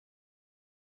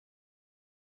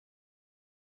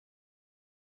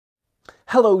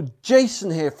Hello, Jason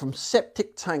here from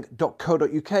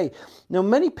septictank.co.uk. Now,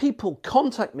 many people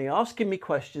contact me asking me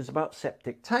questions about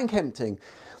septic tank emptying.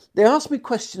 They ask me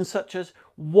questions such as,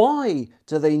 why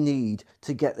do they need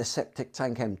to get the septic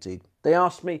tank emptied? They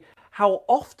ask me, how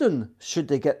often should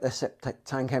they get their septic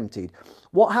tank emptied?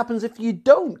 What happens if you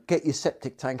don't get your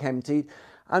septic tank emptied?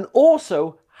 And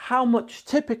also, how much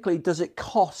typically does it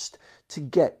cost to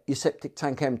get your septic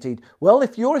tank emptied? Well,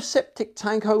 if you're a septic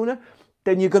tank owner,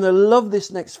 then you're going to love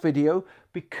this next video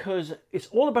because it's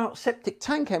all about septic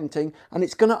tank emptying and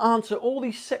it's going to answer all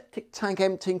these septic tank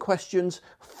emptying questions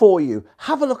for you.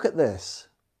 Have a look at this.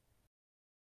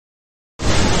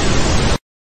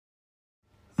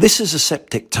 This is a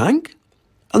septic tank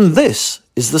and this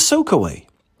is the soakaway.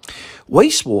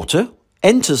 Wastewater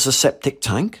enters the septic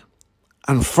tank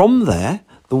and from there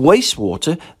the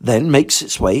wastewater then makes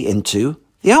its way into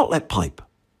the outlet pipe.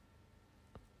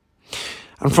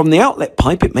 And from the outlet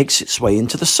pipe, it makes its way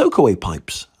into the soakaway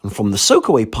pipes. And from the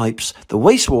soakaway pipes, the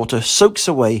wastewater soaks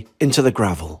away into the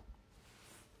gravel.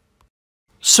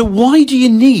 So why do you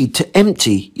need to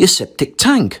empty your septic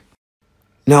tank?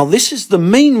 Now, this is the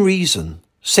main reason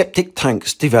septic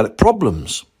tanks develop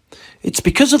problems. It's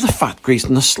because of the fat, grease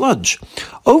and the sludge.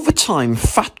 Over time,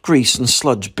 fat, grease and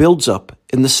sludge builds up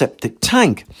in the septic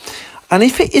tank. And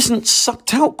if it isn't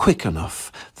sucked out quick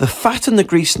enough, the fat and the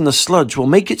grease and the sludge will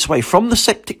make its way from the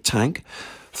septic tank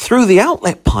through the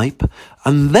outlet pipe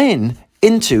and then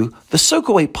into the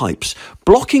soakaway pipes,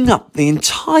 blocking up the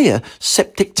entire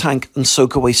septic tank and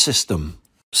soakaway system.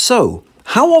 So,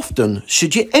 how often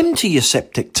should you empty your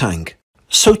septic tank?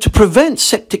 So to prevent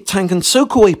septic tank and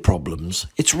soakaway problems,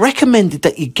 it's recommended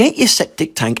that you get your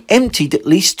septic tank emptied at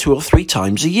least 2 or 3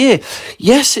 times a year.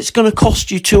 Yes, it's going to cost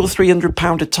you £200 or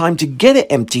 £300 a time to get it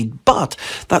emptied, but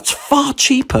that's far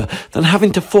cheaper than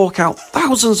having to fork out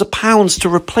thousands of pounds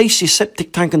to replace your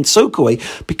septic tank and soakaway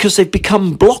because they've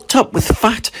become blocked up with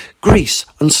fat, grease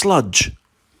and sludge.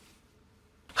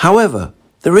 However,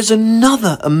 there is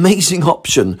another amazing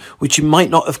option which you might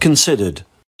not have considered.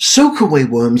 Soakaway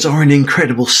worms are an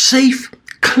incredible safe,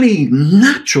 clean,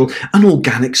 natural and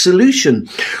organic solution.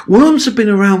 Worms have been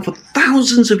around for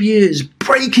thousands of years,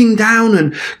 breaking down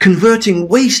and converting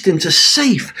waste into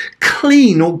safe,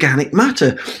 clean, organic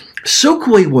matter.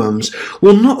 Soakaway worms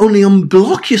will not only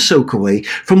unblock your soakaway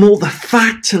from all the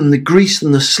fat and the grease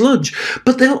and the sludge,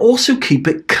 but they'll also keep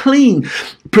it clean,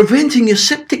 preventing your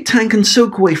septic tank and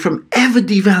soakaway from ever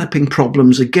developing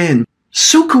problems again.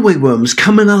 Soakaway worms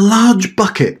come in a large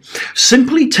bucket.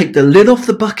 Simply take the lid off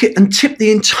the bucket and tip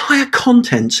the entire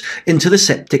contents into the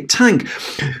septic tank.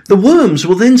 The worms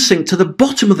will then sink to the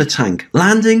bottom of the tank,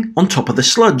 landing on top of the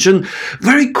sludge, and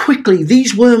very quickly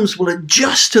these worms will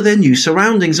adjust to their new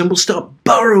surroundings and will start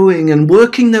burrowing and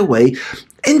working their way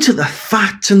into the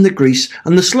fat and the grease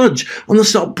and the sludge, and they'll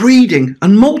start breeding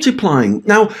and multiplying.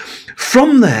 Now,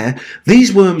 from there,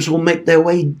 these worms will make their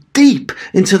way deep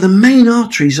into the main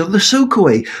arteries of the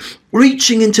soakaway,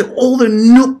 reaching into all the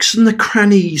nooks and the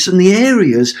crannies and the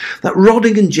areas that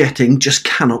rodding and jetting just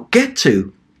cannot get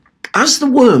to. As the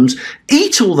worms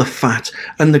eat all the fat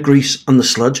and the grease and the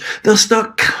sludge, they'll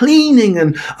start cleaning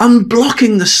and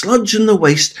unblocking the sludge and the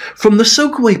waste from the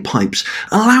soakaway pipes,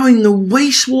 allowing the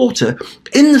wastewater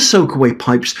in the soakaway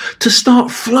pipes to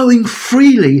start flowing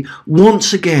freely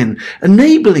once again,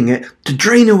 enabling it to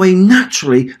drain away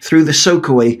naturally through the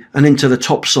soakaway and into the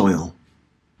topsoil.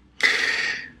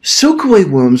 Soakaway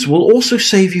worms will also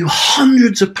save you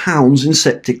hundreds of pounds in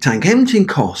septic tank emptying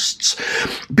costs.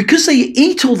 Because they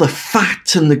eat all the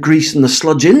fat and the grease and the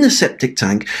sludge in the septic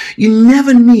tank, you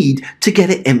never need to get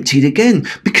it emptied again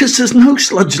because there's no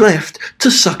sludge left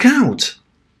to suck out.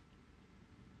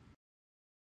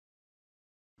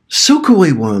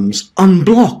 Soakaway worms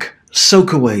unblock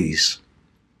soakaways.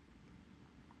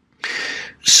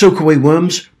 Soakaway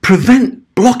worms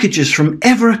prevent blockages from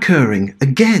ever occurring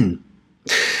again.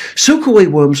 Soakaway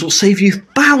worms will save you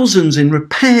thousands in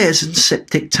repairs and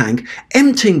septic tank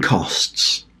emptying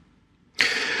costs.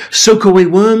 Soakaway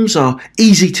worms are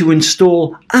easy to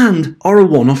install and are a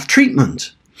one-off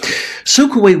treatment.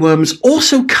 Soakaway worms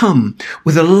also come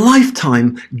with a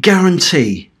lifetime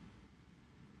guarantee.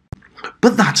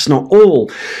 But that's not all.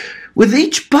 With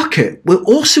each bucket, we're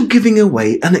also giving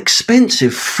away an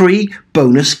expensive free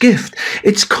bonus gift.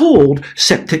 It's called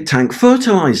septic tank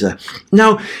fertilizer.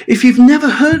 Now, if you've never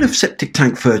heard of septic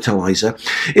tank fertilizer,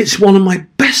 it's one of my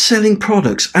best-selling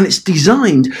products, and it's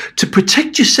designed to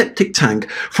protect your septic tank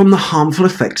from the harmful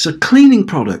effects of cleaning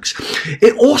products.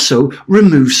 It also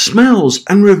removes smells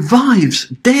and revives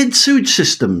dead sewage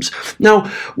systems. Now,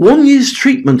 1 year's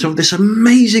treatment of this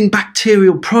amazing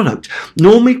bacterial product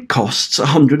normally costs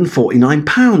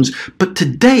 £149, but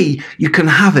today you can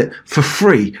have it for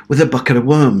free with a bucket of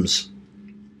worms.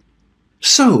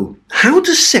 So, how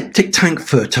does septic tank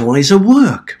fertilizer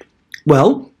work?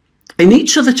 Well, in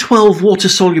each of the 12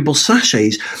 water-soluble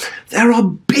sachets, there are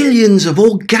billions of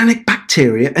organic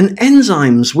bacteria and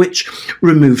enzymes which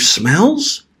remove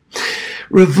smells,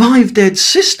 revive dead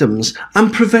systems,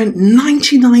 and prevent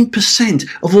 99%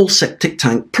 of all septic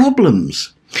tank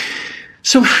problems.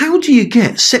 So how do you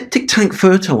get septic tank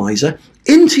fertilizer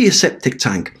into your septic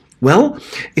tank? Well,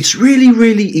 it's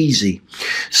really easy.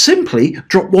 Simply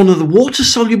drop one of the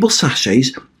water-soluble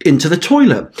sachets into the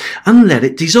toilet and let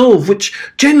it dissolve, which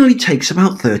generally takes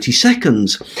about 30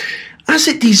 seconds. As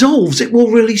it dissolves, it will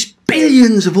release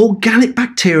billions of organic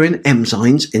bacteria and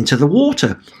enzymes into the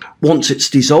water. Once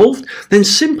it's dissolved, then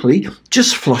simply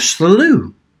just flush the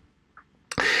loo.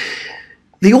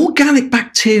 The organic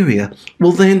bacteria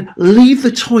will then leave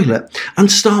the toilet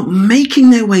and start making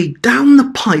their way down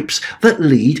the pipes that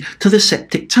lead to the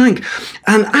septic tank.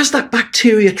 And as that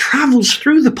bacteria travels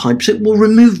through the pipes, it will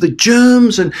remove the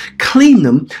germs and clean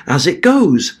them as it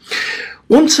goes.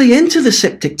 Once they enter the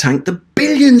septic tank, the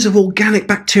billions of organic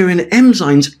bacteria and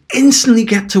enzymes instantly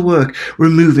get to work,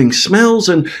 removing smells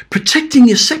and protecting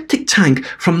your septic tank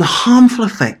from the harmful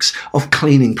effects of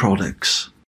cleaning products.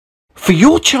 For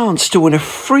your chance to win a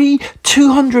free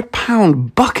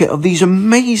 £200 bucket of these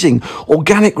amazing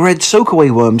organic red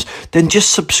soakaway worms, then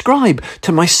just subscribe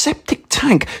to my Septic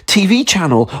Tank TV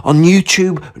channel on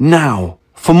YouTube now.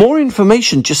 For more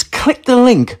information, just click the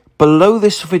link below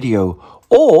this video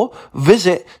or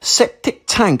visit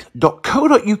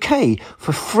septictank.co.uk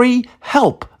for free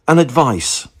help and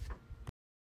advice.